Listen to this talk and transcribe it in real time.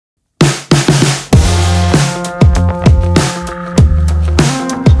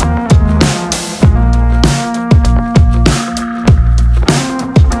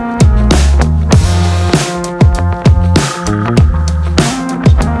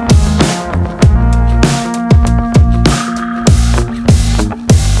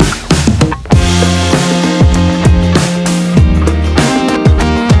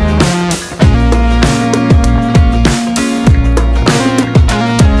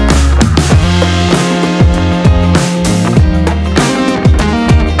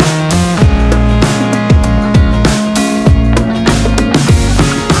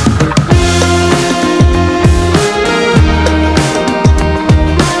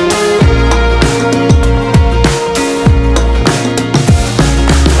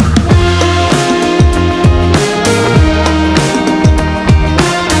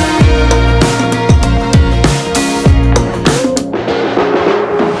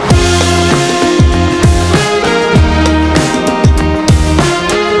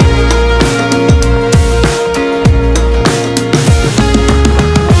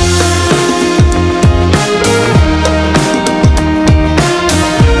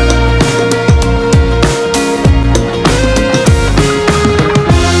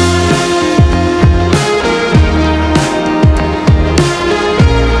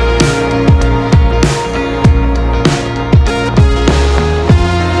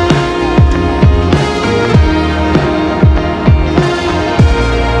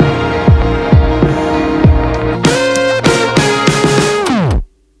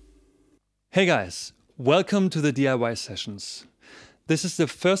Hey guys, welcome to the DIY sessions. This is the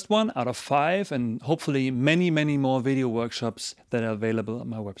first one out of 5 and hopefully many more video workshops that are available on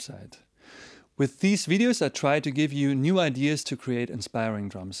my website. With these videos I try to give you new ideas to create inspiring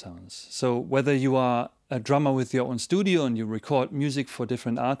drum sounds. So whether you are a drummer with your own studio and you record music for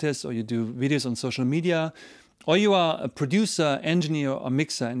different artists, or you do videos on social media, or you are a producer, engineer or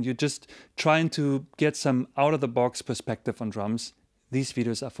mixer and you're just trying to get some out-of-the-box perspective on drums, these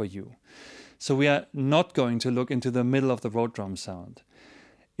videos are for you. So we are not going to look into the middle of the road drum sound.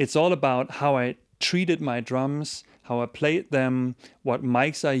 It's all about how I treated my drums, how I played them, what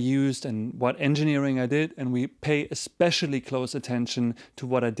mics I used and what engineering I did, and we pay especially close attention to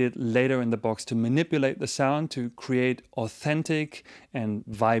what I did later in the box to manipulate the sound to create authentic and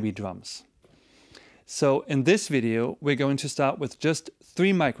vibey drums. So in this video we're going to start with just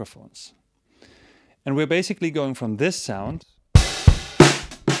 3 microphones. And we're basically going from this sound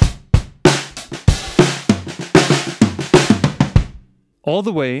all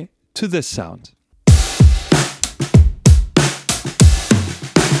the way to this sound.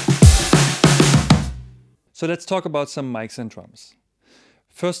 So let's talk about some mics and drums.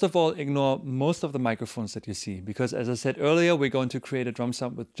 First of all, ignore most of the microphones that you see, because as I said earlier, we're going to create a drum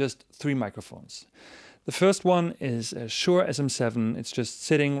sound with just 3 microphones. The first one is a Shure SM7. It's just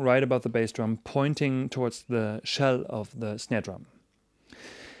sitting right above the bass drum, pointing towards the shell of the snare drum.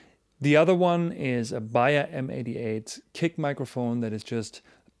 The other one is a Bayer M88 kick microphone that is just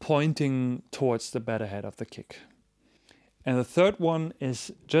pointing towards the bed head of the kick. And the third one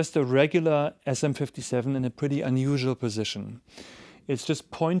is just a regular SM57 in a pretty unusual position. It's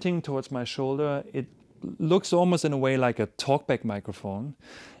just pointing towards my shoulder. It looks almost in a way like a talkback microphone,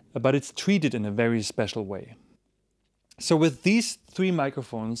 but it's treated in a very special way. So with these 3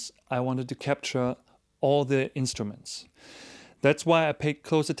 microphones, I wanted to capture all the instruments. That's why I paid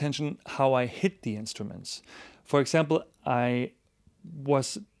close attention how I hit the instruments. For example, I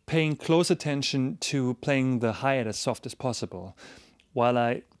was paying close attention to playing the hi-hat as soft as possible, while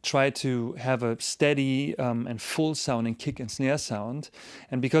I tried to have a steady and full sounding kick and snare sound.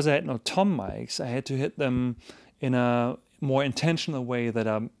 And because I had no tom mics, I had to hit them in a more intentional way that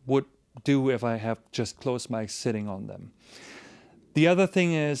I would do if I have just close mics sitting on them. The other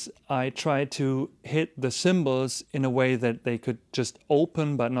thing is I tried to hit the cymbals in a way that they could just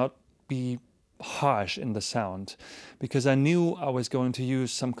open but not be harsh in the sound, because I knew I was going to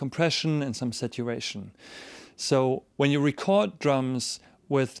use some compression and some saturation. So when you record drums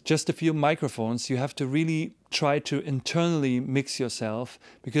with just a few microphones, you have to really try to internally mix yourself,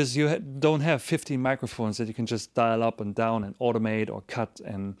 because you don't have 50 microphones that you can just dial up and down and automate or cut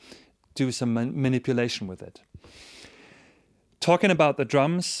and do some manipulation with it. Talking about the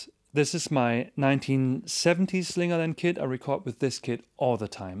drums, this is my 1970s Slingerland kit. I record with this kit all the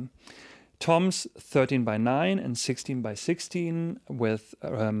time. Toms 13x9 and 16x16 with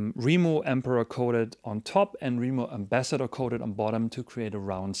Remo Emperor coated on top and Remo Ambassador coated on bottom to create a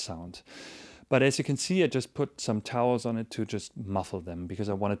round sound. But as you can see, I just put some towels on it to just muffle them, because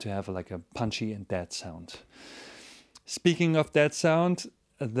I wanted to have like a punchy and dead sound. Speaking of dead sound,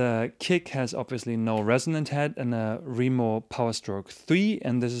 the kick has obviously no resonant head and a Remo Power Stroke 3,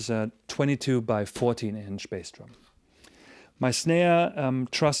 and this is a 22x14 inch bass drum. My snare,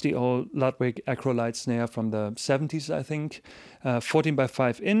 trusty old Ludwig Acrolite snare from the 70s, I think,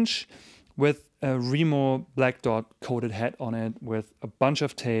 14x5 inch with a Remo black dot coated head on it with a bunch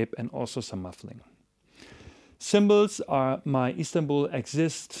of tape and also some muffling. Cymbals are my Istanbul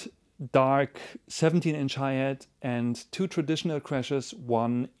Exist dark 17-inch hi-hat and 2 traditional crashes,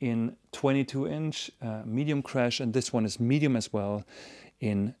 one in 22-inch medium crash, and this one is medium as well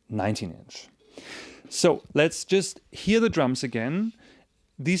in 19-inch. So let's just hear the drums again.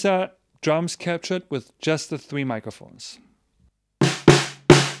 These are drums captured with just the 3 microphones.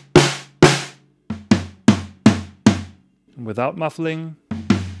 Without muffling.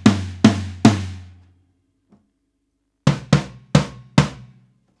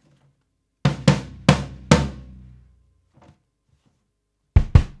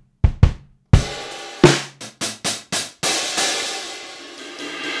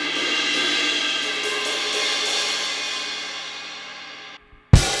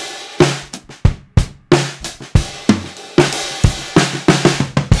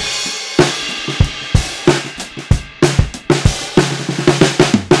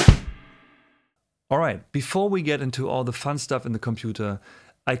 Alright, before we get into all the fun stuff in the computer,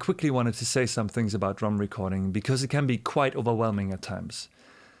 I quickly wanted to say some things about drum recording, because it can be quite overwhelming at times.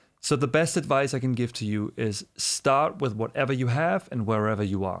 So the best advice I can give to you is start with whatever you have and wherever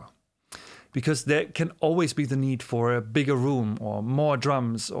you are. because there can always be the need for a bigger room or more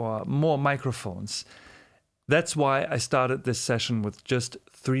drums or more microphones. That's why I started this session with just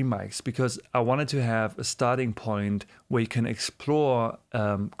 3 mics, because I wanted to have a starting point where you can explore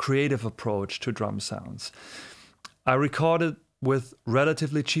a creative approach to drum sounds. I recorded with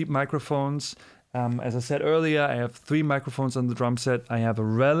relatively cheap microphones. As I said earlier, I have 3 microphones on the drum set. I have a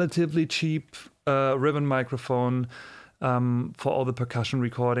relatively cheap ribbon microphone for all the percussion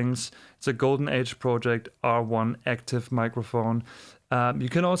recordings. It's a Golden Age Project R1 active microphone. You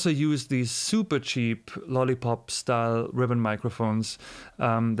can also use these super cheap lollipop style ribbon microphones.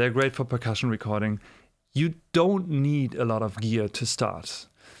 They're great for percussion recording. You don't need a lot of gear to start.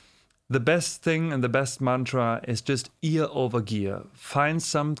 The best thing and the best mantra is just ear over gear. Find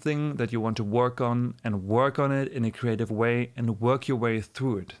something that you want to work on and work on it in a creative way and work your way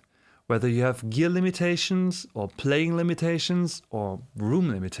through it. Whether you have gear limitations or playing limitations or room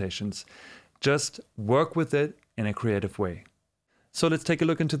limitations, just work with it in a creative way. So let's take a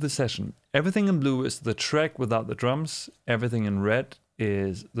look into the session. Everything in blue is the track without the drums. Everything in red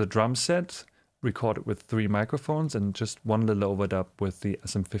is the drum set, recorded with 3 microphones and just 1 little overdub with the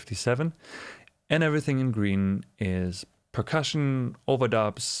SM57. And everything in green is percussion,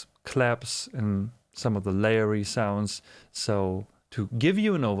 overdubs, claps, and some of the layery sounds. So to give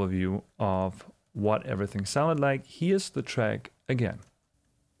you an overview of what everything sounded like, here's the track again.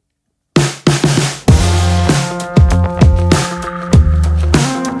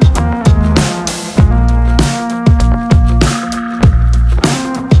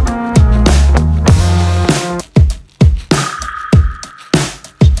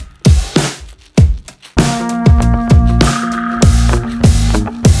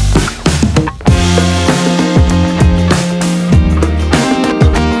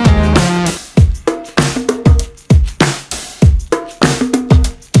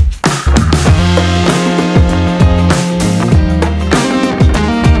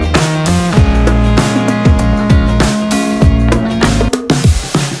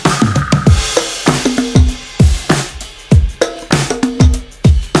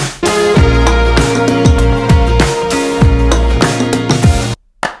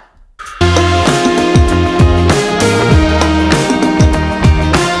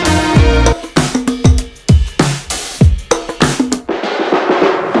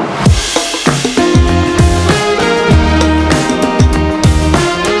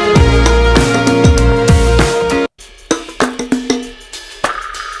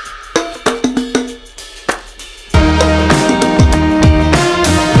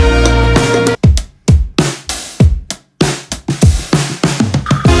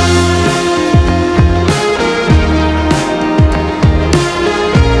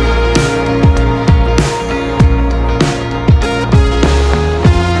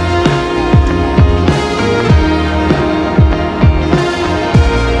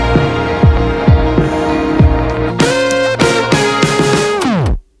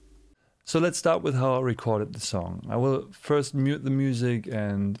 So let's start with how I recorded the song. I will first mute the music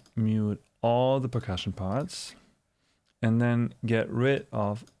and mute all the percussion parts, and then get rid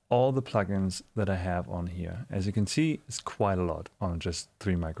of all the plugins that I have on here. As you can see, it's quite a lot on just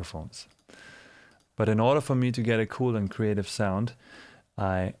 3 microphones. But in order for me to get a cool and creative sound,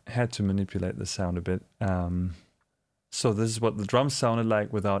 I had to manipulate the sound a bit. So this is what the drums sounded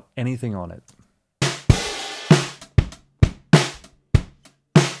like without anything on it.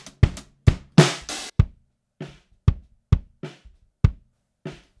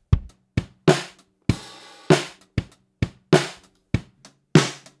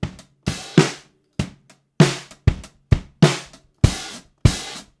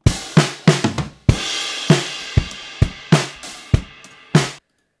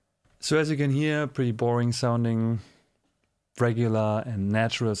 So as you can hear, pretty boring sounding, regular and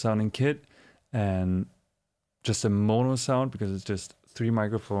natural sounding kit, and just a mono sound because it's just 3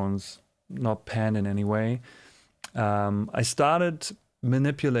 microphones, not panned in any way. I started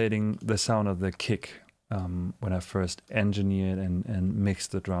manipulating the sound of the kick when I first engineered and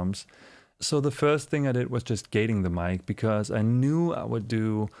mixed the drums. So the first thing I did was just gating the mic, because I knew I would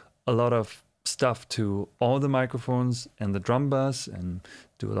do a lot of stuff to all the microphones and the drum bus and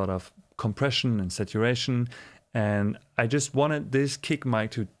do a lot of compression and saturation, and I just wanted this kick mic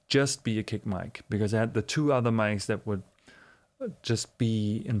to just be a kick mic, because I had the 2 other mics that would just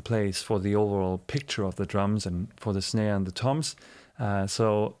be in place for the overall picture of the drums and for the snare and the toms.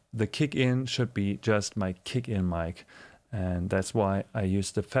 So the kick in should be just my kick in mic, and that's why I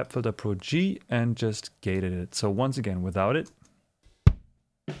used the FabFilter Pro G and just gated it. So once again, without it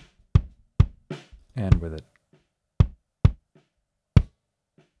and with it.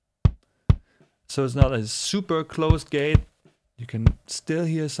 So it's not a super closed gate. You can still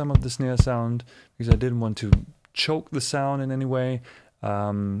hear some of the snare sound because I didn't want to choke the sound in any way,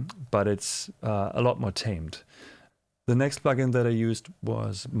 but it's a lot more tamed. The next plugin that I used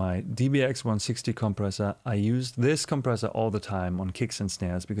was my DBX 160 compressor. I used this compressor all the time on kicks and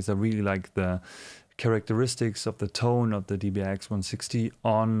snares because I really like the characteristics of the tone of the DBX 160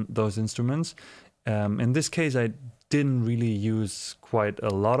 on those instruments. In this case, I didn't really use quite a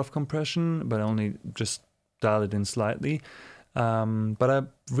lot of compression, but only just dialed it in slightly. But I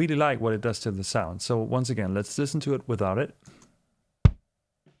really like what it does to the sound. So once again, let's listen to it without it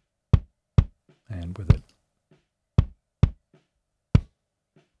and with it.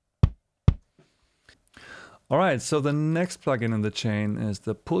 All right, so the next plugin in the chain is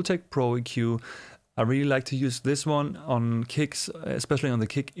the Pultec Pro EQ. I really like to use this one on kicks, especially on the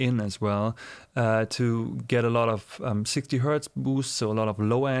kick in as well, to get a lot of 60 Hertz boost, so a lot of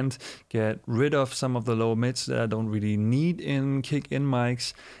low end, get rid of some of the low mids that I don't really need in kick in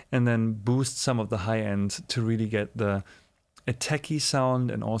mics, and then boost some of the high end to really get the attacky sound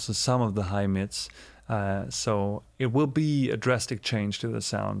and also some of the high mids. So it will be a drastic change to the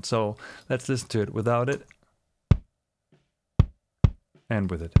sound. So let's listen to it without it and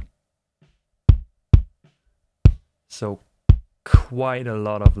with it. So quite a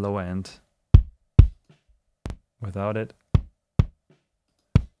lot of low end without it,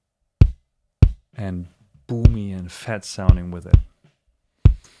 and boomy and fat sounding with it.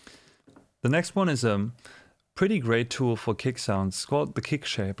 The next one is a pretty great tool for kick sounds. It's called the Kick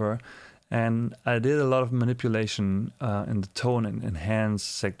Shaper, and I did a lot of manipulation in the tone and enhance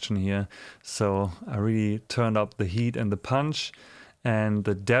section here. So I really turned up the heat and the punch and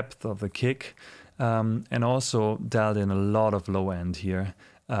the depth of the kick. And also dialed in a lot of low end here.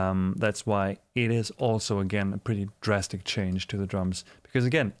 That's why it is also, again, a pretty drastic change to the drums. Because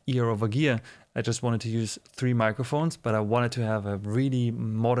again, ear over gear, I just wanted to use 3 microphones, but I wanted to have a really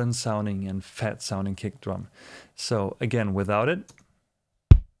modern sounding and fat sounding kick drum. So again, without it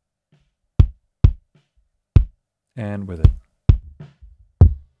and with it.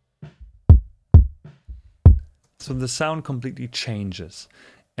 So the sound completely changes.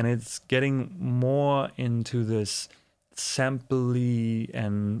 And it's getting more into this sampley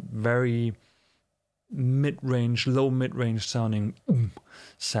and very mid-range, low mid-range sounding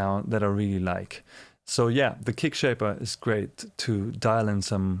sound that I really like. So yeah, the Kick Shaper is great to dial in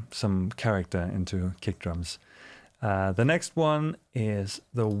some character into kick drums. The next one is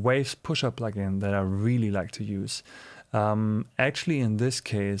the Waves Pusher plugin that I really like to use. Actually, in this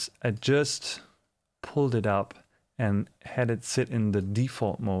case, I just pulled it up and had it sit in the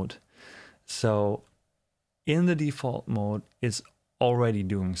default mode. So in the default mode, it's already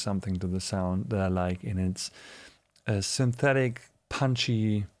doing something to the sound that I like, and it's a synthetic,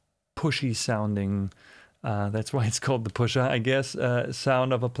 punchy, pushy sounding, that's why it's called the pusher, I guess,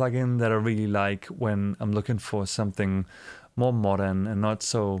 sound of a plugin that I really like when I'm looking for something more modern and not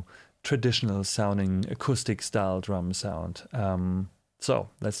so traditional sounding acoustic style drum sound. So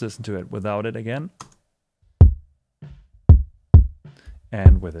let's listen to it without it again.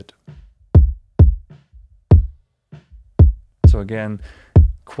 And with it. So again,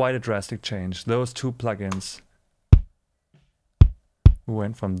 quite a drastic change. Those 2 plugins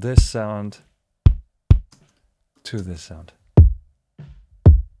went from this sound to this sound.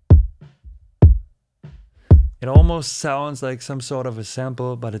 It almost sounds like some sort of a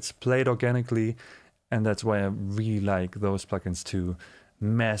sample, but it's played organically, and that's why I really like those plugins to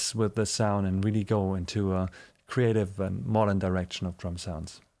mess with the sound and really go into a creative and modern direction of drum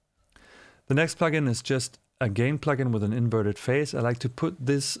sounds. The next plugin is just a gain plugin with an inverted phase. I like to put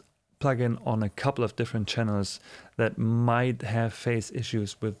this plugin on a couple of different channels that might have phase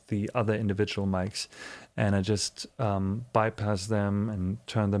issues with the other individual mics, and I just bypass them and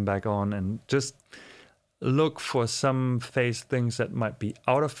turn them back on and just look for some phase things that might be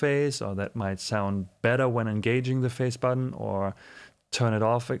out of phase or that might sound better when engaging the phase button, or turn it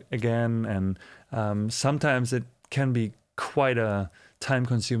off again. And sometimes it can be quite a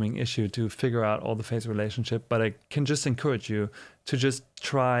time-consuming issue to figure out all the phase relationship, but I can just encourage you to just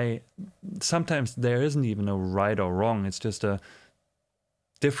try. Sometimes there isn't even a right or wrong, it's just a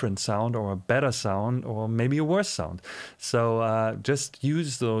different sound or a better sound or maybe a worse sound. So just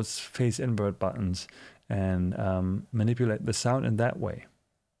use those phase invert buttons and manipulate the sound in that way.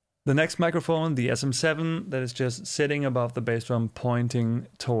 The next microphone, the SM7, that is just sitting above the bass drum pointing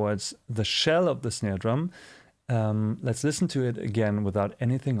towards the shell of the snare drum. Let's listen to it again without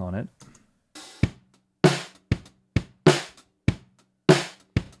anything on it.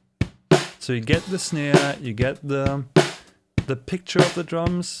 So you get the snare, you get the picture of the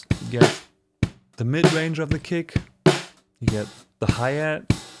drums, you get the mid-range of the kick, you get the hi-hat,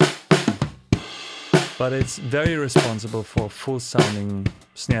 but it's very responsible for full sounding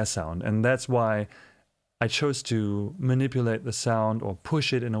snare sound, and that's why I chose to manipulate the sound or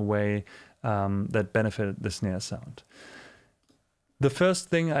push it in a way that benefited the snare sound. The first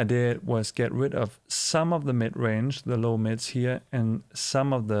thing I did was get rid of some of the mid-range, the low mids here, and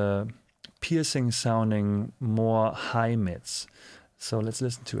some of the piercing sounding more high mids. So let's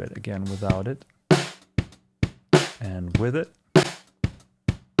listen to it again without it and with it.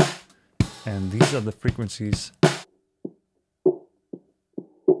 And these are the frequencies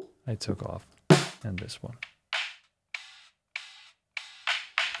I took off, and this one.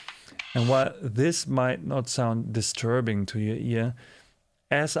 And while this might not sound disturbing to your ear,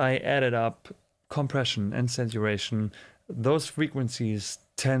 as I added up compression and saturation, those frequencies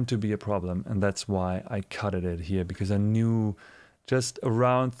tend to be a problem, and that's why I cutted it here, because I knew just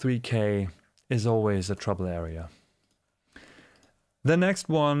around 3K is always a trouble area. The next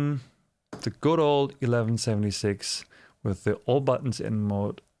one, the good old 1176 with the all buttons in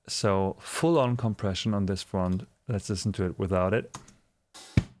mode, so full on compression on this front. Let's listen to it without it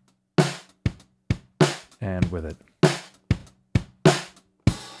and with it.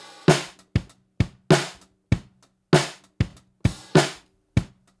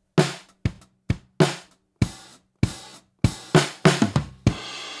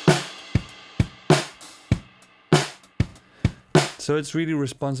 So it's really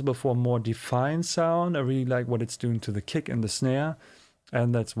responsible for a more defined sound. I really like what it's doing to the kick and the snare,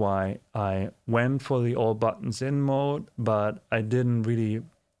 and that's why I went for the all buttons in mode, but I didn't really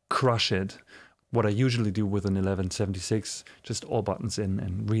crush it. What I usually do with an 1176, just all buttons in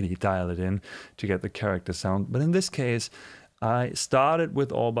and really dial it in to get the character sound. But in this case, I started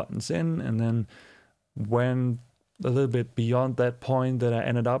with all buttons in and then went a little bit beyond that point that I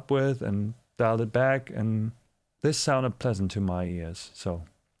ended up with and dialed it back, and this sounded pleasant to my ears. So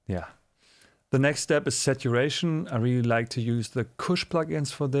yeah. The next step is saturation. I really like to use the Kush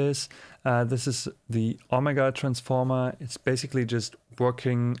plugins for this. This is the Omega transformer. It's basically just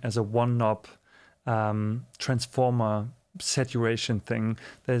working as a one knob transformer saturation thing.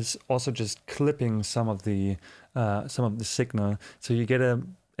 There's also just clipping some of the signal, so you get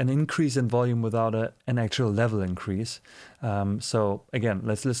an increase in volume without an actual level increase. So again,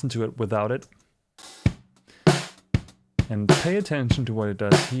 let's listen to it without it and pay attention to what it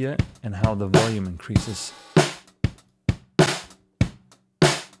does here and how the volume increases.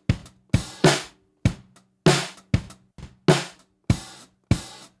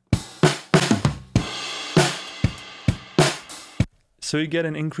 So you get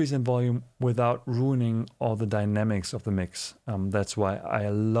an increase in volume without ruining all the dynamics of the mix. That's why I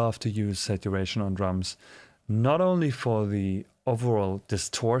love to use saturation on drums, not only for the overall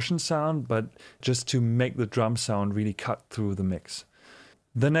distortion sound, but just to make the drum sound really cut through the mix.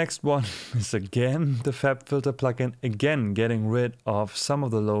 The next one is again the FabFilter plugin, again getting rid of some of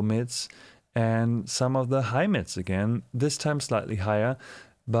the low mids and some of the high mids again, this time slightly higher.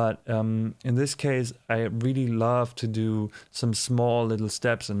 But in this case, I really love to do some small little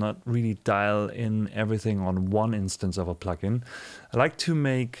steps and not really dial in everything on one instance of a plugin. I like to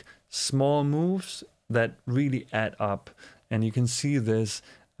make small moves that really add up. And you can see this,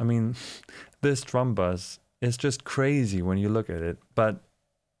 I mean, this drum bus is just crazy when you look at it. But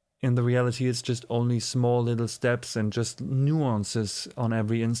in the reality, it's just only small little steps and just nuances on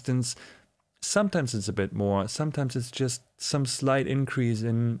every instance. Sometimes it's a bit more, sometimes it's just some slight increase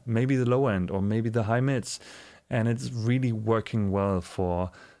in maybe the low end or maybe the high mids. And it's really working well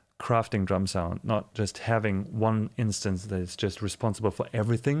for crafting drum sound, not just having one instance that is just responsible for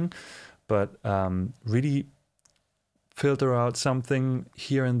everything, but really filter out something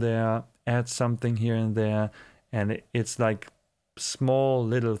here and there, add something here and there. And it's like small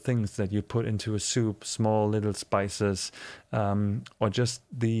little things that you put into a soup, small little spices, or just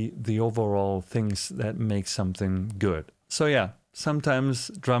the overall things that make something good. So yeah, sometimes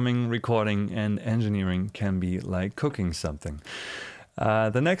drumming, recording, and engineering can be like cooking something.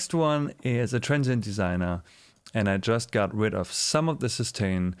 The next one is a transient designer, and I just got rid of some of the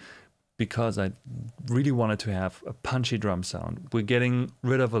sustain because I really wanted to have a punchy drum sound. We're getting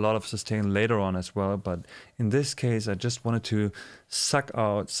rid of a lot of sustain later on as well, but in this case, I just wanted to suck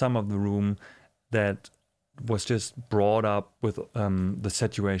out some of the room that was just brought up with the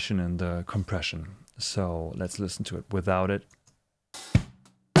saturation and the compression. So let's listen to it without it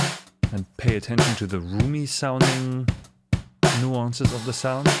and pay attention to the roomy sounding nuances of the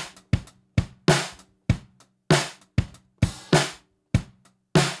sound.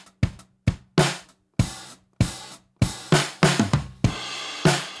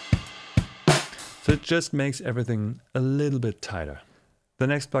 So it just makes everything a little bit tighter. The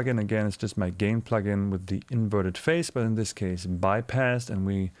next plugin again is just my gain plugin with the inverted phase, but in this case bypassed, and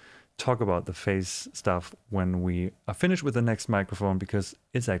we talk about the phase stuff when we are finished with the next microphone because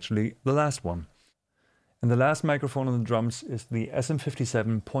it's actually the last one. And the last microphone on the drums is the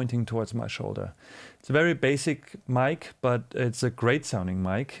SM57 pointing towards my shoulder. It's a very basic mic, but it's a great sounding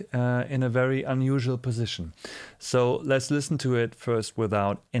mic in a very unusual position. So let's listen to it first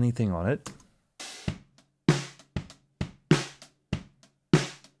without anything on it.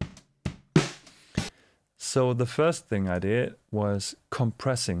 So the first thing I did was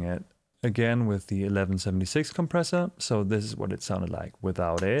compressing it again with the 1176 compressor. So this is what it sounded like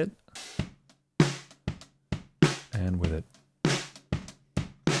without it and with it.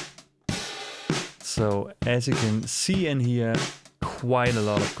 So as you can see and hear, quite a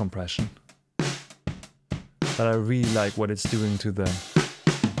lot of compression. But I really like what it's doing to the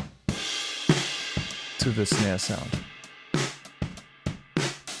snare sound.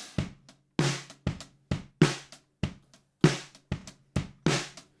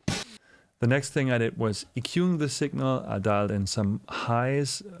 The next thing I did was EQing the signal. I dialed in some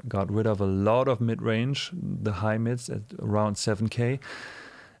highs, got rid of a lot of mid-range, the high mids at around 7K,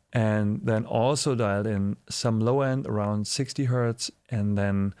 and then also dialed in some low end around 60 Hertz, and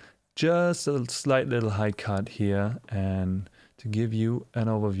then just a slight little high cut here. And to give you an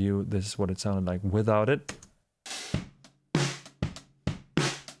overview, this is what it sounded like without it.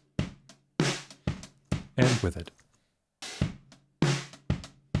 And with it.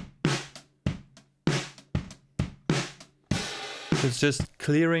 It's just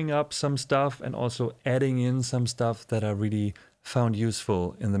clearing up some stuff and also adding in some stuff that I really found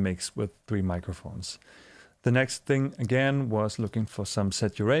useful in the mix with 3 microphones. The next thing again was looking for some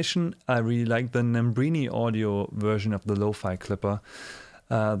saturation. I really like the Nembrini audio version of the Lo-Fi clipper.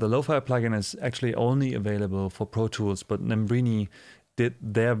 The Lo-Fi plugin is actually only available for Pro Tools, but Nembrini did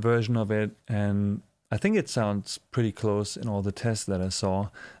their version of it, and I think it sounds pretty close in all the tests that I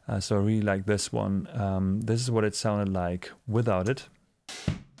saw, so I really like this one. This is what it sounded like without it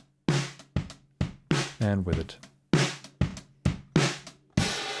and with it.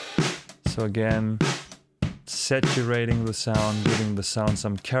 So again, saturating the sound, giving the sound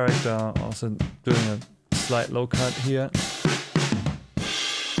some character, also doing a slight low cut here.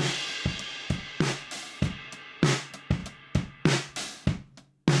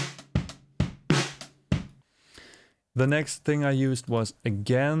 The next thing I used was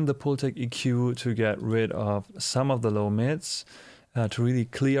again the Pultec EQ to get rid of some of the low mids, to really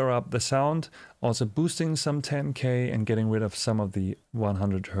clear up the sound, also boosting some 10K and getting rid of some of the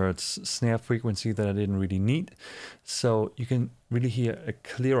 100 Hertz snare frequency that I didn't really need. So you can really hear a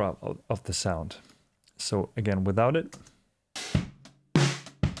clear up of the sound. So again, without it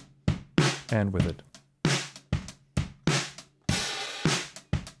and with it.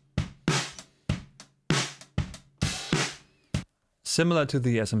 Similar to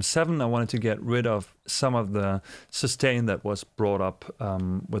the SM7, I wanted to get rid of some of the sustain that was brought up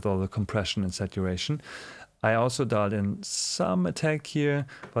with all the compression and saturation. I also dialed in some attack here,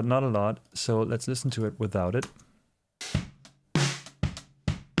 but not a lot. So let's listen to it without it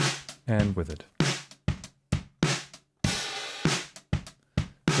and with it.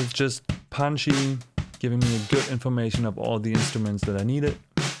 It's just punchy, giving me a good information of all the instruments that I needed.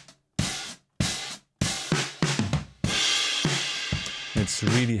 It's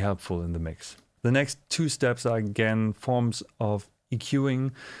really helpful in the mix. The next 2 steps are again forms of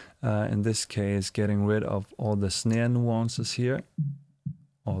EQing. In this case, getting rid of all the snare nuances here,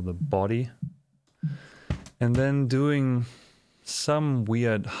 or the body. And then doing some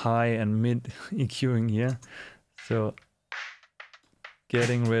weird high and mid EQing here. So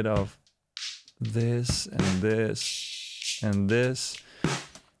getting rid of this and this and this.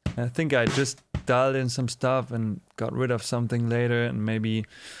 I think I just dialed in some stuff and got rid of something later and maybe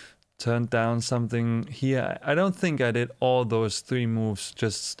turned down something here. I don't think I did all those 3 moves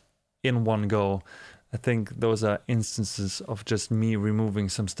just in one go. I think those are instances of just me removing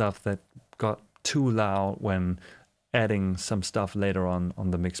some stuff that got too loud when adding some stuff later on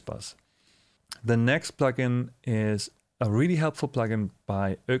the mix bus. The next plugin is a really helpful plugin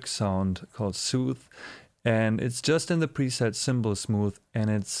by Sound called Soothe, and it's just in the preset cymbal smooth, and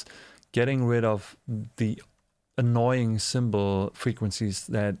it's getting rid of the annoying cymbal frequencies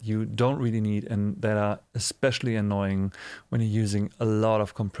that you don't really need and that are especially annoying when you're using a lot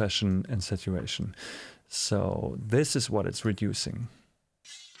of compression and saturation. So this is what it's reducing.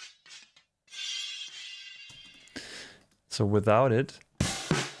 So without it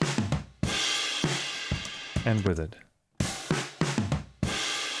and with it.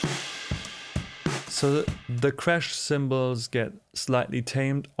 So the crash cymbals get slightly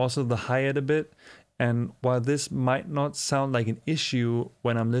tamed, also the hi-hat a bit. And while this might not sound like an issue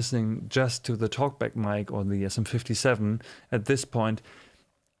when I'm listening just to the talkback mic or the SM57 at this point,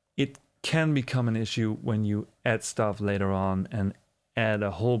 it can become an issue when you add stuff later on and add a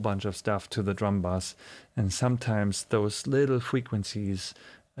whole bunch of stuff to the drum bass. And sometimes those little frequencies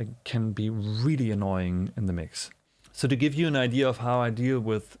can be really annoying in the mix. So to give you an idea of how I deal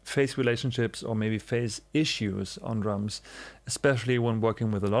with phase relationships or maybe phase issues on drums, especially when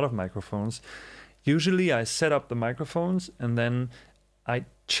working with a lot of microphones, usually I set up the microphones and then I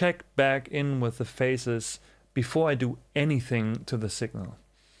check back in with the phases before I do anything to the signal.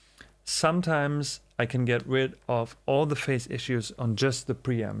 Sometimes I can get rid of all the phase issues on just the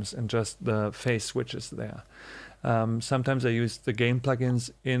preamps and just the phase switches there. Sometimes I use the gain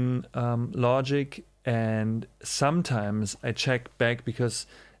plugins in Logic, and sometimes I check back because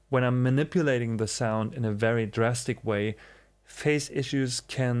when I'm manipulating the sound in a very drastic way, phase issues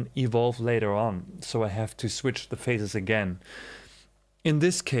can evolve later on, so I have to switch the phases again. In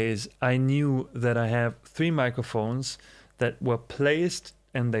this case, I knew that I have 3 microphones that were placed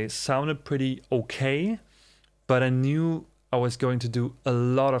and they sounded pretty okay, but I knew I was going to do a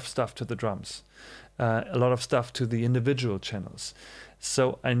lot of stuff to the drums, a lot of stuff to the individual channels.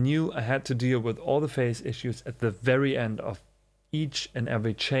 So I knew I had to deal with all the phase issues at the very end of each and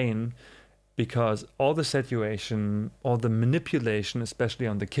every chain, because all the saturation, all the manipulation, especially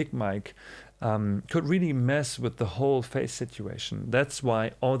on the kick mic, could really mess with the whole phase situation. That's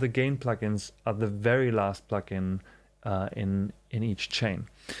why all the gain plugins are the very last plugin in each chain.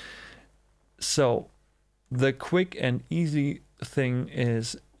 So the quick and easy thing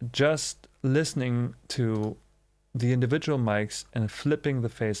is just listening to the individual mics and flipping the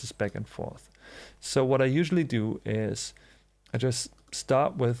phases back and forth. So what I usually do is I just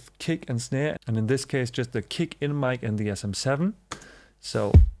start with kick and snare, and in this case just the kick in mic and the SM7.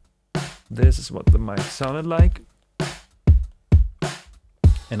 So this is what the mic sounded like,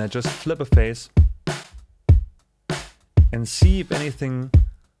 and I just flip a phase and see if anything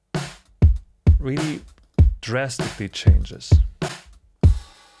really drastically changes.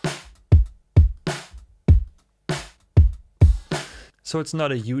 So it's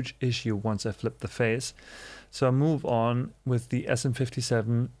not a huge issue once I flip the phase. So I move on with the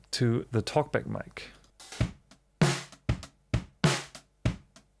SM57 to the talkback mic.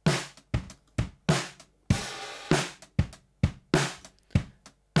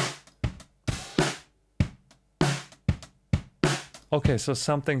 Okay, so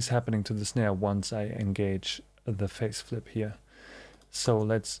something's happening to the snare once I engage the phase flip here. So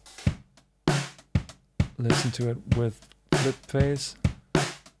let's listen to it with flip phase.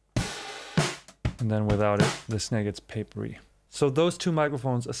 And then without it, the snare gets papery. So those 2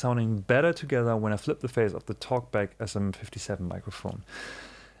 microphones are sounding better together when I flip the phase of the talkback SM57 microphone.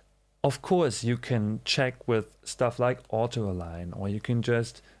 Of course, you can check with stuff like auto align, or you can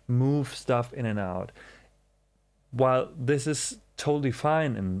just move stuff in and out. While this is totally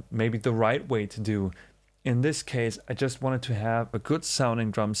fine and maybe the right way to do, in this case, I just wanted to have a good sounding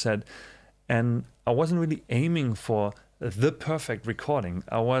drum set, and I wasn't really aiming for the perfect recording.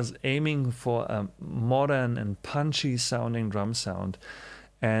 I was aiming for a modern and punchy sounding drum sound,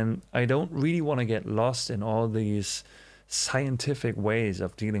 and I don't really want to get lost in all these scientific ways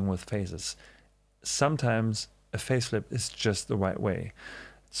of dealing with phases. Sometimes a phase flip is just the right way.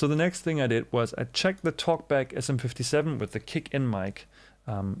 So the next thing I did was I checked the talkback SM57 with the kick in mic,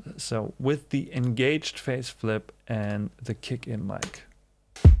 so with the engaged phase flip and the kick in mic.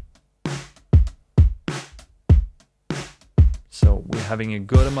 So we're having a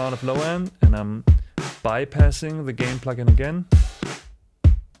good amount of low end, and I'm bypassing the gain plugin again.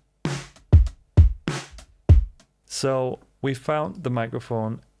 So we found the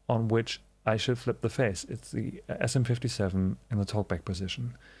microphone on which I should flip the phase. It's the SM57 in the talkback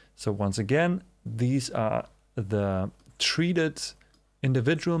position. So once again, these are the treated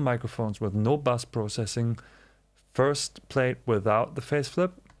individual microphones with no bus processing, first played without the phase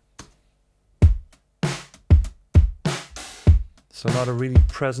flip. So not a really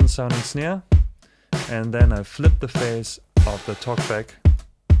present sounding snare. And then I flip the phase of the talkback.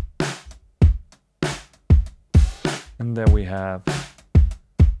 And there we have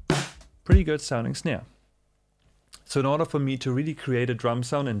pretty good sounding snare. So in order for me to really create a drum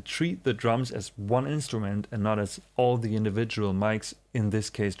sound and treat the drums as one instrument and not as all the individual mics, in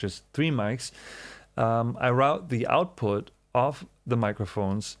this case just 3 mics, I route the output of the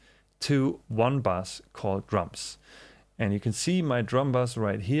microphones to one bus called drums. And you can see my drum bus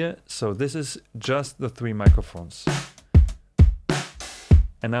right here. So this is just the 3 microphones.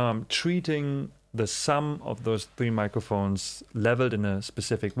 And now I'm treating the sum of those three microphones leveled in a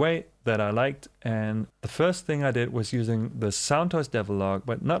specific way that I liked. And the first thing I did was using the Soundtoys Devlog,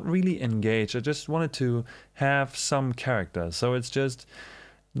 but not really engaged. I just wanted to have some character. So it's just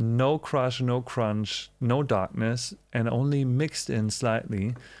no crush, no crunch, no darkness, and only mixed in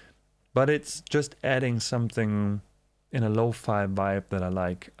slightly. But it's just adding something in a lo-fi vibe that I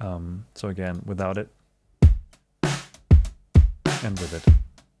like. So again, without it and with it.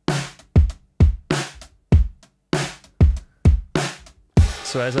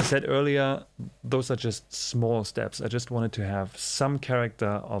 So as I said earlier, those are just small steps. I just wanted to have some character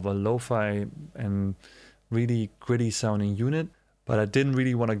of a lo-fi and really gritty sounding unit, but I didn't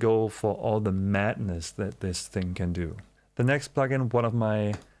really want to go for all the madness that this thing can do. The next plugin, one of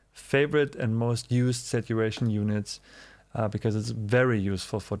my favorite and most used saturation units, because it's very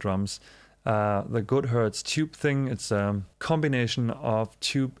useful for drums. The Goodhertz tube thing, it's a combination of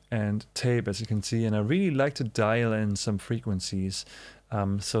tube and tape, as you can see, and I really like to dial in some frequencies.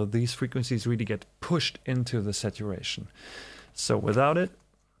 So these frequencies really get pushed into the saturation. So without it,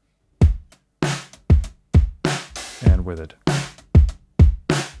 and with it.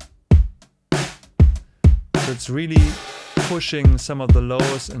 So it's really pushing some of the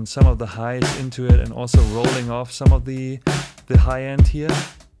lows and some of the highs into it, and also rolling off some of the high end here.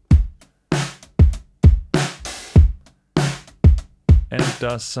 And it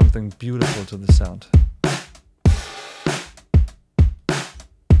does something beautiful to the sound.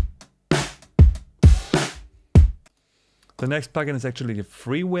 The next plugin is actually a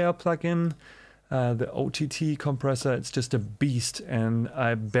freeware plugin, the OTT compressor. It's just a beast, and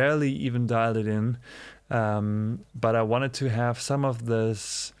I barely even dialed it in. But I wanted to have some of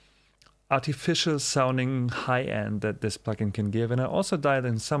this artificial sounding high end that this plugin can give, and I also dialed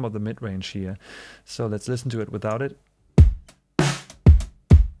in some of the mid-range here. So let's listen to it without it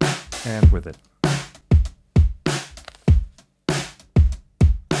and with it.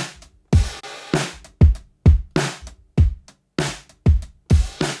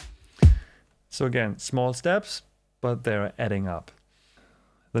 So again, small steps, but they're adding up.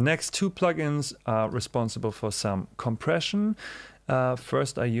 The next two plugins are responsible for some compression.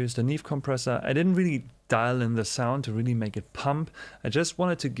 First, I used a Neve compressor. I didn't really dial in the sound to really make it pump. I just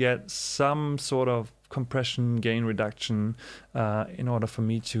wanted to get some sort of compression gain reduction in order for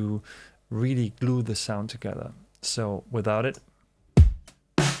me to really glue the sound together. So without it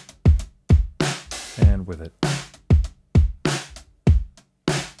and with it.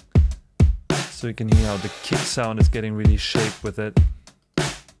 So you can hear how the kick sound is getting really shaped with it.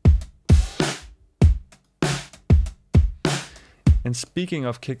 And speaking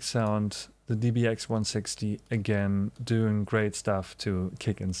of kick sound, the DBX 160 again doing great stuff to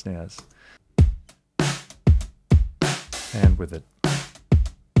kick and snares. And with it.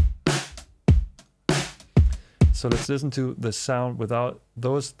 So let's listen to the sound without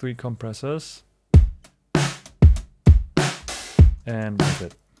those three compressors. And with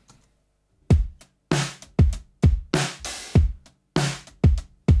it.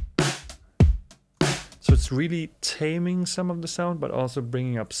 So it's really taming some of the sound, but also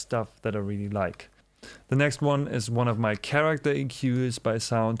bringing up stuff that I really like. The next one is one of my character EQs by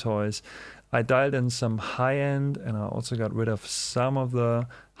Soundtoys. I dialed in some high end, and I also got rid of some of the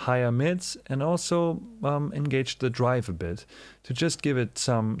higher mids, and also engaged the drive a bit to just give it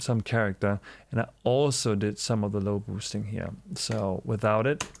some character. And I also did some of the low boosting here. So without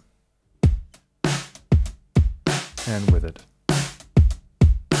it and with it.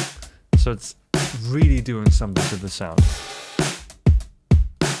 So it's really doing something to the sound.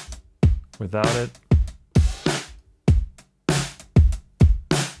 Without it.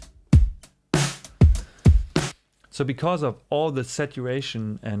 So because of all the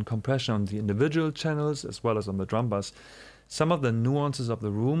saturation and compression on the individual channels as well as on the drum bus, some of the nuances of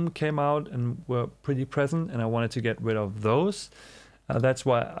the room came out and were pretty present, and I wanted to get rid of those. That's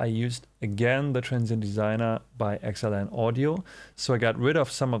why I used again the Transient Designer by XLN Audio. So I got rid of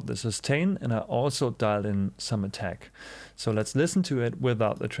some of the sustain, and I also dialed in some attack. So let's listen to it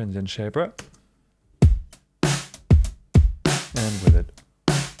without the Transient Shaper. And with it.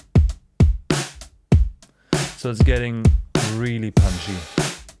 So it's getting really punchy.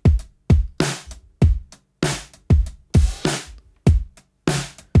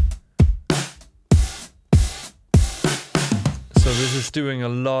 So this is doing a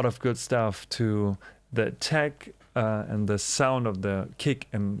lot of good stuff to the attack and the sound of the kick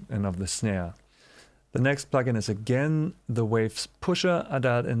and of the snare. The next plugin is again the Waves Pusher. I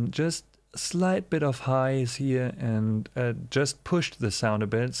dialed in just a slight bit of highs here and just pushed the sound a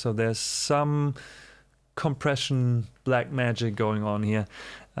bit. So there's some compression black magic going on here.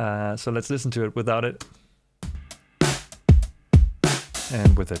 So let's listen to it without it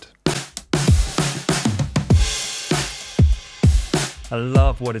and with it. I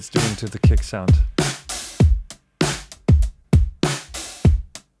love what it's doing to the kick sound.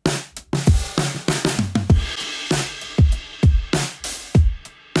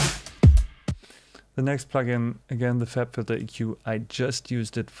 The next plugin, again, the FabFilter EQ, I just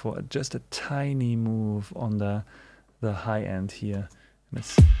used it for just a tiny move on the high end here. And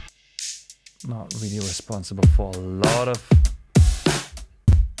it's not really responsible for a lot of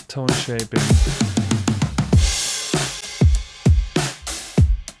tone shaping.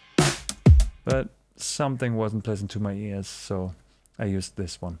 But something wasn't pleasant to my ears, so I used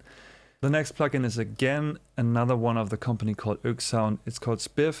this one. The next plugin is again another one of the company called Sound. It's called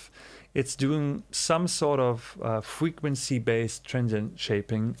Spiff. It's doing some sort of frequency-based transient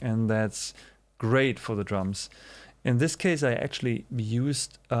shaping, and that's great for the drums. In this case, I actually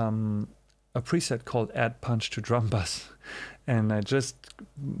used a preset called Add Punch to Drum Bus, and I just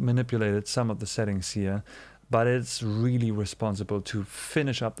manipulated some of the settings here, but it's really responsible to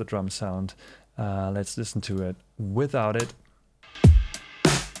finish up the drum sound. Let's listen to it without it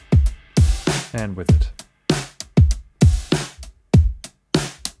and with it.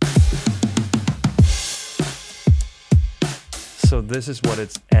 So this is what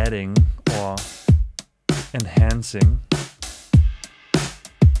it's adding or enhancing.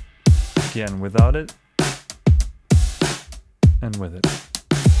 Again, without it and with it.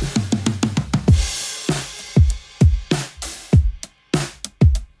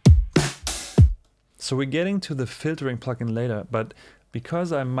 So we're getting to the filtering plugin later, but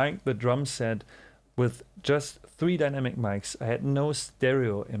because I mic'd the drum set with just 3 dynamic mics, I had no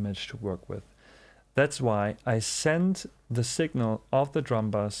stereo image to work with. That's why I sent the signal of the drum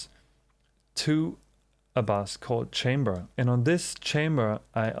bus to a bus called chamber. And on this chamber,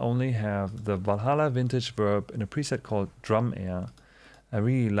 I only have the Valhalla vintage verb in a preset called Drum Air. I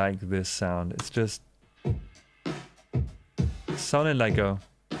really like this sound. It's just sounding like a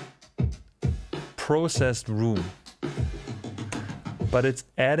processed room, but it's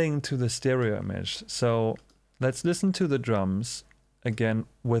adding to the stereo image. So let's listen to the drums again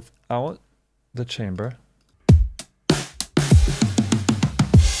without the chamber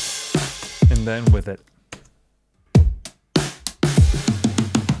and then with it.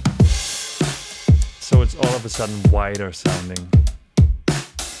 So it's all of a sudden wider sounding.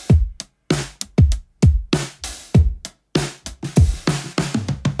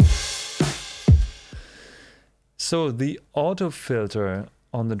 So the auto filter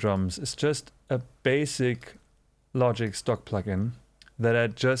on the drums is just a basic Logic stock plugin that I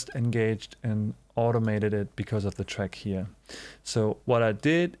just engaged and automated it because of the track here. So what I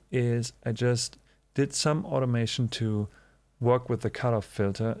did is I just did some automation to work with the cutoff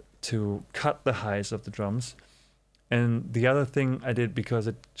filter to cut the highs of the drums. And the other thing I did, because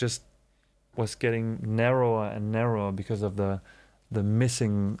it just was getting narrower and narrower because of the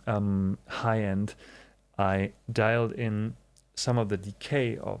missing high end, I dialed in some of the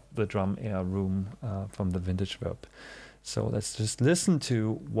decay of the drum air room from the vintage verb. So let's just listen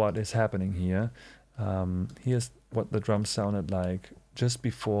to what is happening here. Here's what the drums sounded like just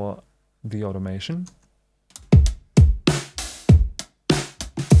before the automation.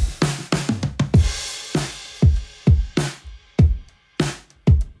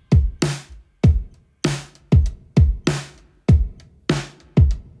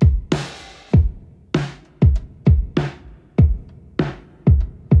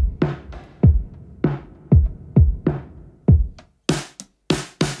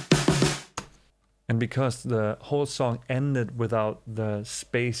 And because the whole song ended without the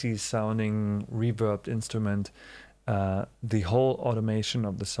spacey sounding reverbed instrument, the whole automation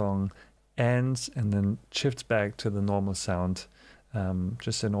of the song ends and then shifts back to the normal sound,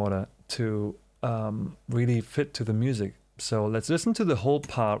 just in order to really fit to the music. So let's listen to the whole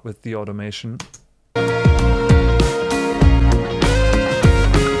part with the automation.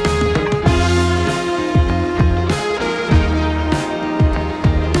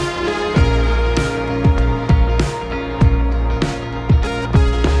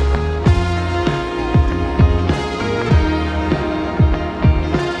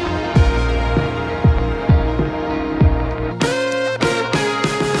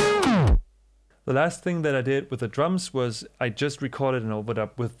 The last thing that I did with the drums was I just recorded an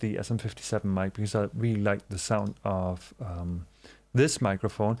overdub with the SM57 mic because I really liked the sound of this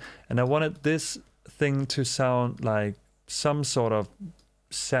microphone, and I wanted this thing to sound like some sort of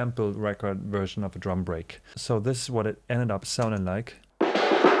sampled record version of a drum break. So this is what it ended up sounding like.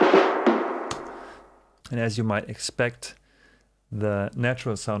 And as you might expect, the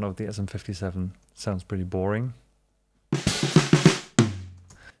natural sound of the SM57 sounds pretty boring.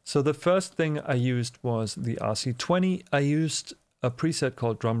 So the first thing I used was the RC20. I used a preset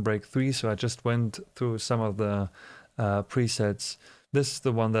called Drum Break 3, so I just went through some of the presets. This is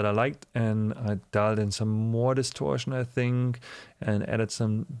the one that I liked, and I dialed in some more distortion, I think, and added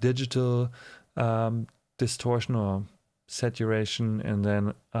some digital distortion or saturation, and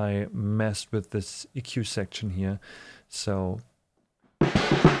then I messed with this EQ section here. So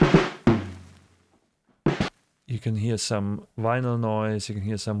you can hear some vinyl noise, you can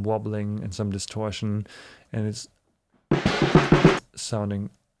hear some wobbling and some distortion, and it's sounding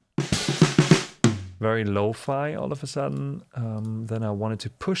very lo-fi all of a sudden. Then I wanted to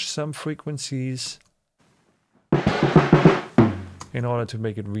push some frequencies in order to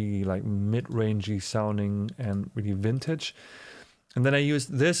make it really like mid-rangey sounding and really vintage. And then I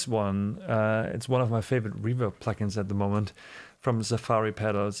used this one. It's one of my favorite reverb plugins at the moment from Safari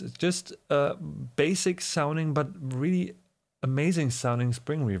Pedals. It's just basic sounding but really amazing sounding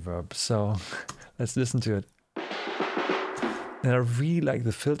spring reverb. So let's listen to it. And I really like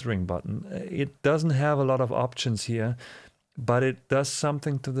the filtering button. It doesn't have a lot of options here, but it does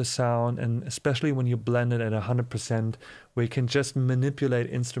something to the sound, and especially when you blend it at 100%, where you can just manipulate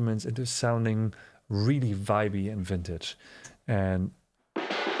instruments into sounding really vibey and vintage. And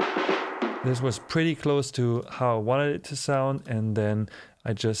this was pretty close to how I wanted it to sound, and then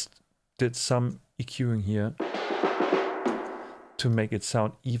I just did some EQing here to make it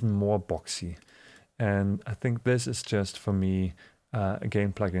sound even more boxy. And I think this is just for me a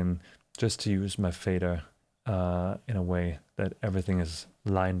gain plugin just to use my fader in a way that everything is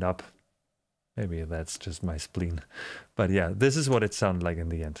lined up. Maybe that's just my spleen. But yeah, this is what it sounded like in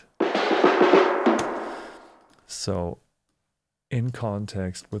the end. So in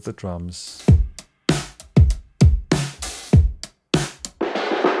context with the drums.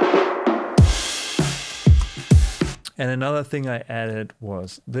 And another thing I added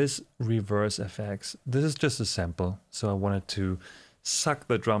was this reverse FX. This is just a sample, so I wanted to suck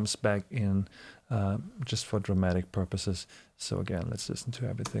the drums back in just for dramatic purposes. So again, let's listen to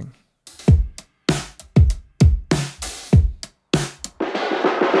everything.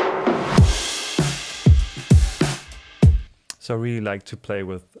 So I really like to play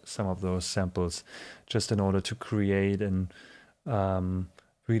with some of those samples just in order to create and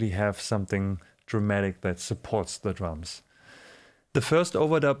really have something dramatic that supports the drums. The first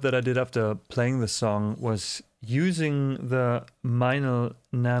overdub that I did after playing the song was using the Meinl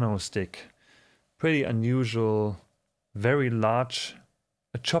Nano stick. Pretty unusual, very large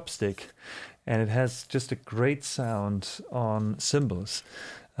chopstick, and it has just a great sound on cymbals.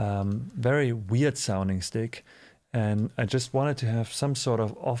 Very weird sounding stick, and I just wanted to have some sort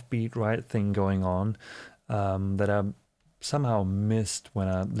of offbeat right thing going on that I somehow missed when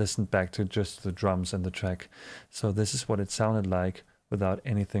I listened back to just the drums and the track. So this is what it sounded like without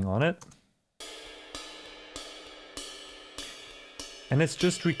anything on it. And it's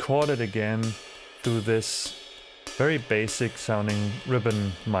just recorded again through this very basic sounding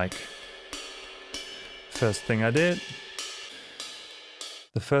ribbon mic. The first thing I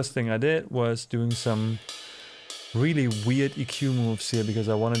did was doing some really weird EQ moves here because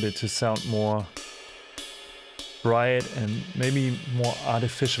I wanted it to sound more bright and maybe more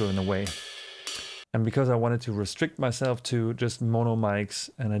artificial in a way. And because I wanted to restrict myself to just mono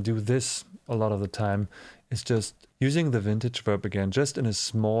mics, and I do this a lot of the time, it's just using the vintage verb again, just in a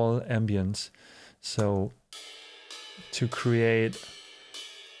small ambience. So to create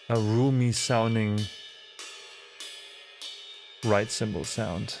a roomy sounding right cymbal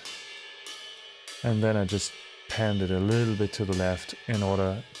sound. And then I just panned it a little bit to the left in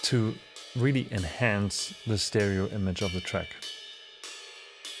order to really enhance the stereo image of the track.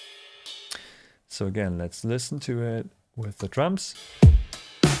 So again, let's listen to it with the drums.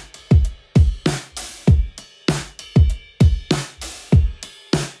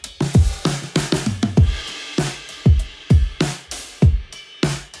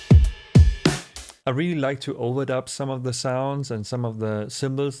 I really like to overdub some of the sounds and some of the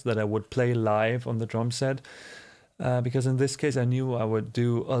cymbals that I would play live on the drum set. Because in this case I knew I would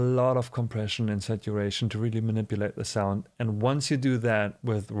do a lot of compression and saturation to really manipulate the sound. And once you do that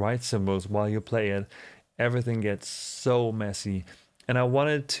with right cymbals while you play it, everything gets so messy. And I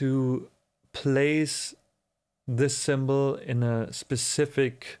wanted to place this cymbal in a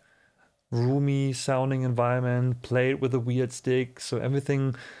specific roomy sounding environment, play it with a weird stick, so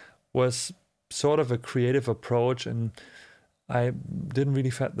everything was sort of a creative approach, and I didn't really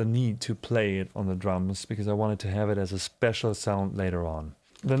feel the need to play it on the drums because I wanted to have it as a special sound later on.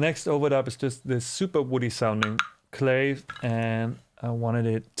 The next overdub is just this super woody sounding clay and I wanted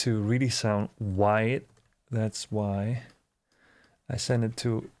it to really sound wide. That's why I sent it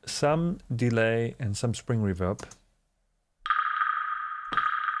to some delay and some spring reverb.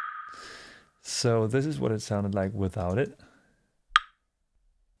 So this is what it sounded like without it.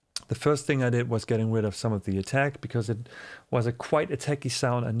 The first thing I did was getting rid of some of the attack because it was a quite attacky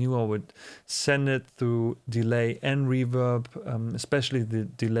sound. I knew I would send it through delay and reverb, especially the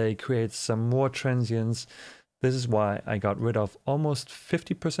delay creates some more transients. This is why I got rid of almost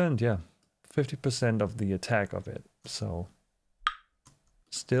 50%, yeah, 50% of the attack of it. So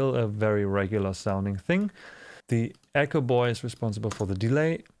still a very regular sounding thing. The Echo Boy is responsible for the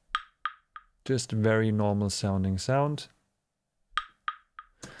delay, just very normal sounding sound.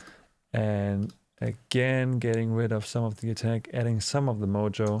 And again, getting rid of some of the attack, adding some of the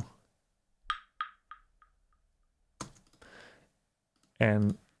mojo.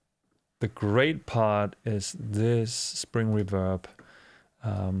 And the great part is this spring reverb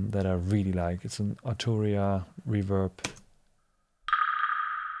that I really like. It's an Arturia reverb.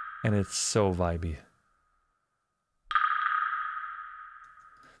 And it's so vibey.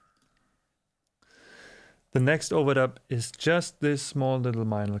 The next overdub is just this small little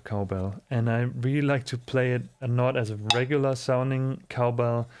Meinl cowbell, and I really like to play it not as a regular sounding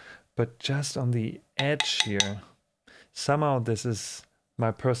cowbell, but just on the edge here. Somehow this is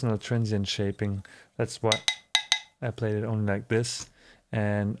my personal transient shaping. That's why I played it only like this,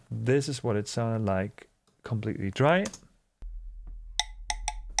 and this is what it sounded like completely dry.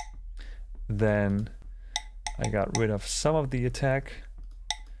 Then I got rid of some of the attack.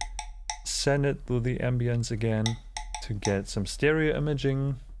 Send it through the ambience again to get some stereo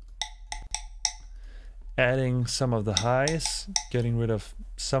imaging, adding some of the highs, getting rid of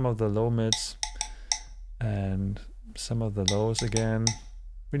some of the low mids and some of the lows again,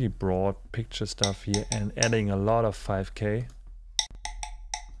 really broad picture stuff here, and adding a lot of 5K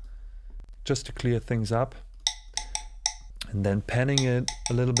just to clear things up, and then panning it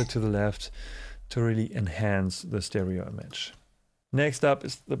a little bit to the left to really enhance the stereo image. Next up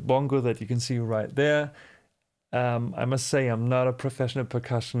is the bongo that you can see right there. I must say I'm not a professional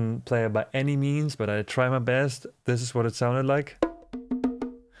percussion player by any means, but I try my best. This is what it sounded like.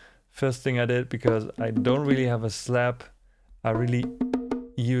 First thing I did, because I don't really have a slap, I really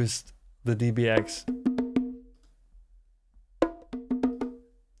used the DBX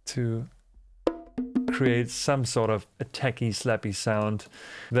to create some sort of attacky, slappy sound.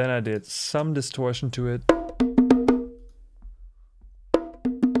 Then I did some distortion to it.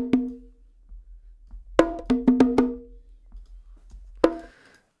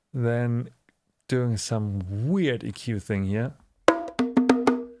 Then doing some weird EQ thing here,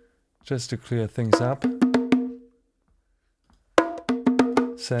 just to clear things up.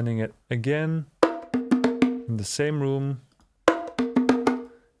 Sending it again in the same room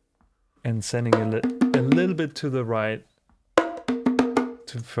and sending it a little bit to the right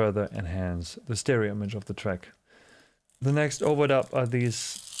to further enhance the stereo image of the track. The next overdub are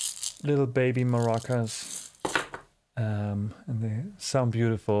these little baby maracas. And they sound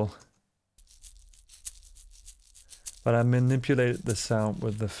beautiful, but I manipulated the sound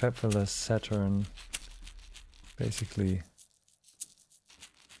with the fabulous Saturn, basically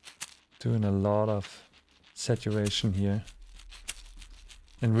doing a lot of saturation here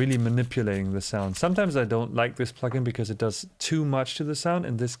and really manipulating the sound. Sometimes I don't like this plugin because it does too much to the sound.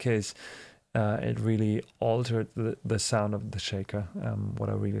 In this case, it really altered the sound of the shaker, what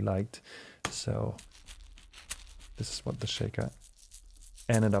I really liked. So this is what the shaker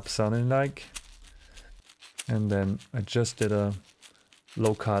ended up sounding like. And then I just did a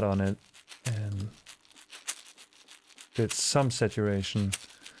low cut on it and did some saturation,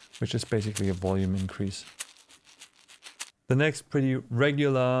 which is basically a volume increase. The next pretty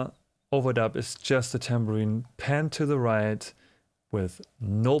regular overdub is just a tambourine panned to the right with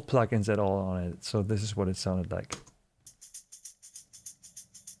no plugins at all on it. So this is what it sounded like.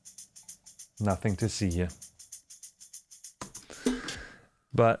 Nothing to see here.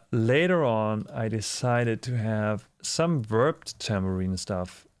 But later on, I decided to have some verbed tambourine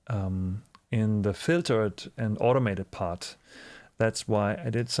stuff in the filtered and automated part. That's why I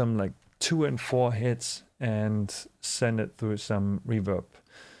did some like 2 and 4 hits and send it through some reverb.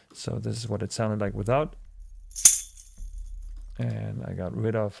 So this is what it sounded like without. And I got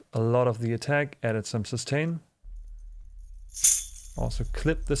rid of a lot of the attack, added some sustain. Also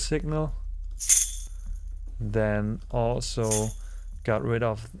clipped the signal. Then also got rid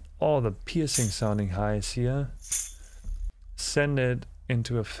of all the piercing sounding highs here. Send it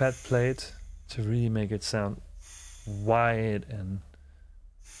into a fat plate to really make it sound wide and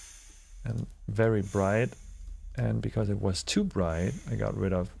very bright. And because it was too bright, I got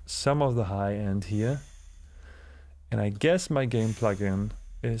rid of some of the high end here. And I guess my gain plugin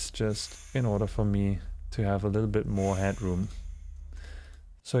is just in order for me to have a little bit more headroom.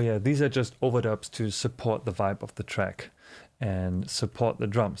 So yeah, these are just overdubs to support the vibe of the track and support the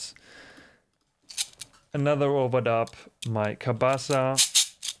drums. Another overdub, my Cabasa,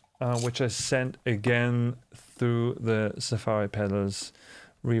 which I sent again through the Safari pedals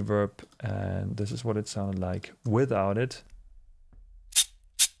reverb, and this is what it sounded like without it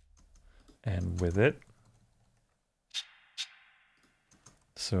and with it.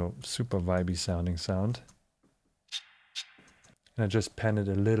 So super vibey sounding sound. And I just panned it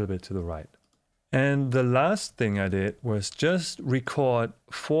a little bit to the right. And the last thing I did was just record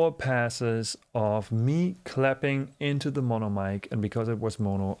 4 passes of me clapping into the mono mic, and because it was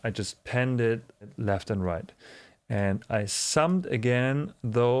mono, I just panned it left and right. And I summed again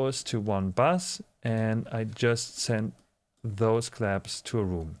those to one bus, and I just sent those claps to a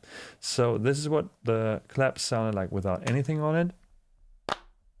room. So this is what the claps sounded like without anything on it.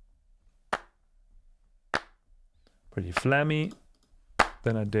 Pretty flammy.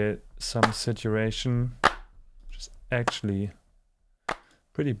 Then I did some saturation, which is actually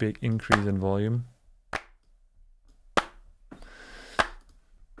pretty big increase in volume.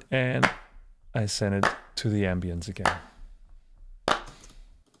 And I sent it to the ambience again.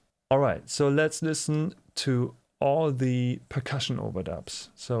 All right, so let's listen to all the percussion overdubs.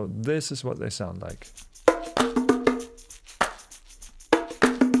 So this is what they sound like.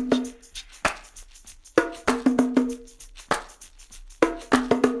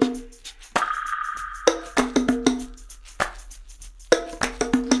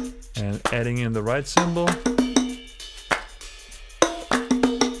 And adding in the right cymbal.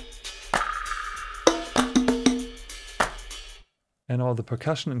 And all the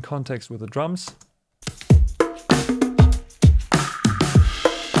percussion in context with the drums.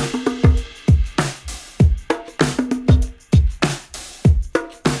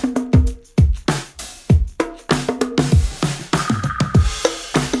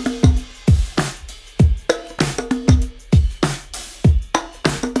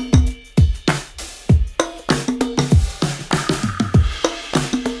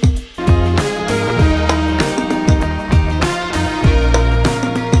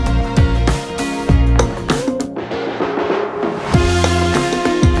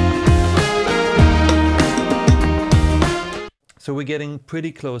 So we're getting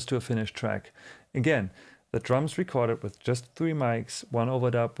pretty close to a finished track. Again, the drums recorded with just 3 mics, 1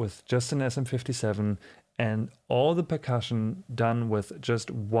 overdub with just an SM57, and all the percussion done with just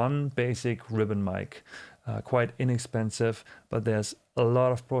 1 basic ribbon mic. Quite inexpensive, but there's a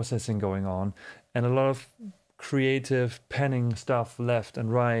lot of processing going on and a lot of creative panning stuff left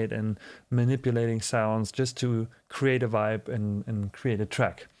and right and manipulating sounds just to create a vibe and create a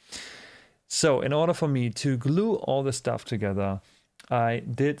track. So in order for me to glue all the stuff together, I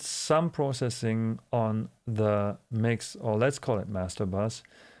did some processing on the mix, or let's call it master bus.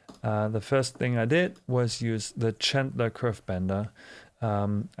 The first thing I did was use the Chandler Curve Bender.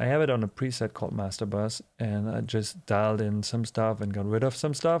 I have it on a preset called master bus, and I just dialed in some stuff and got rid of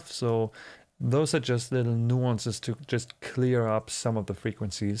some stuff. So those are just little nuances to just clear up some of the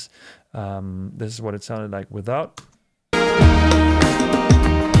frequencies. This is what it sounded like without.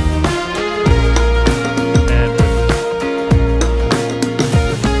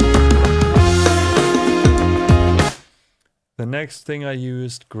 The next thing I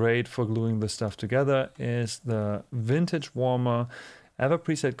used, great for gluing the stuff together, is the Vintage Warmer. I have a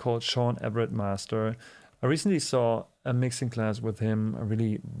preset called Sean Everett Master. I recently saw a mixing class with him. I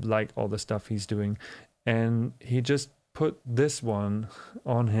really like all the stuff he's doing. And he just put this one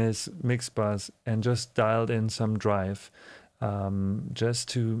on his mix bus and just dialed in some drive just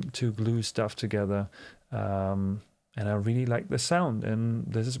to glue stuff together. And I really like the sound,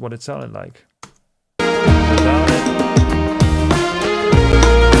 and this is what it sounded like. Without it.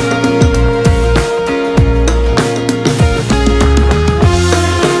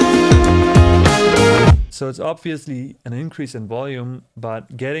 So it's obviously an increase in volume,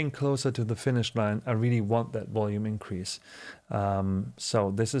 but getting closer to the finish line, I really want that volume increase.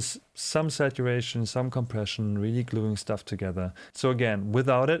 So this is some saturation, some compression, really gluing stuff together. So again,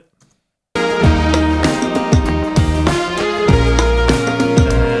 without it.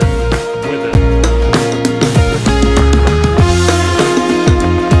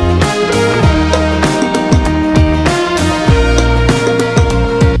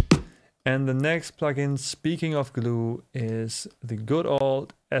 And the next plugin, speaking of glue, is the good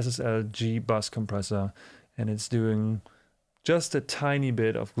old SSL G bus compressor, and it's doing just a tiny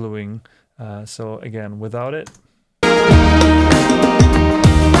bit of gluing. So again, without it.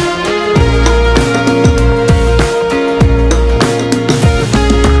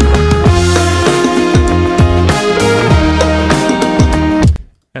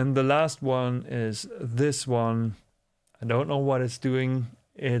 And the last one is this one. I don't know what it's doing.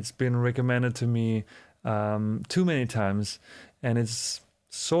 It's been recommended to me too many times, and it's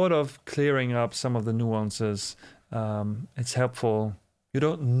sort of clearing up some of the nuances. It's helpful. You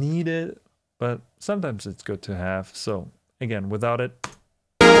don't need it, but sometimes it's good to have. So again, without it.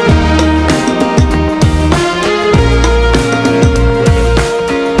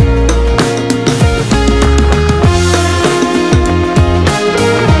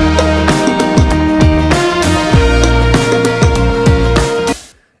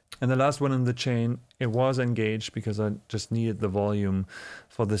 And the last one in the chain, it was engaged because I just needed the volume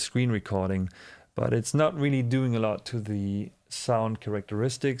for the screen recording, but it's not really doing a lot to the sound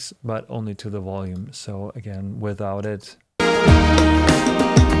characteristics, but only to the volume. So again, without it.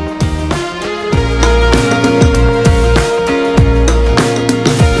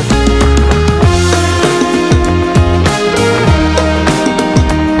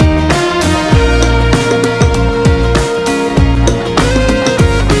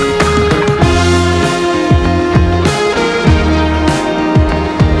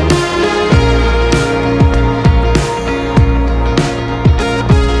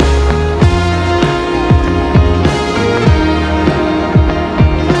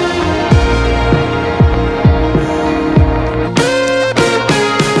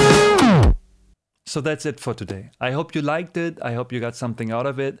 So that's it for today. I hope you liked it. I hope you got something out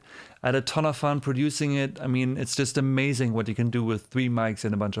of it. I had a ton of fun producing it. I mean, it's just amazing what you can do with 3 mics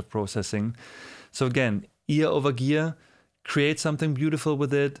and a bunch of processing. So again, ear over gear, create something beautiful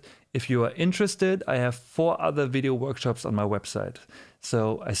with it. If you are interested, I have 4 other video workshops on my website.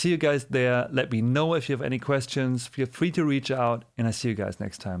 So I see you guys there. Let me know if you have any questions. Feel free to reach out, and I see you guys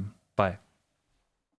next time. Bye.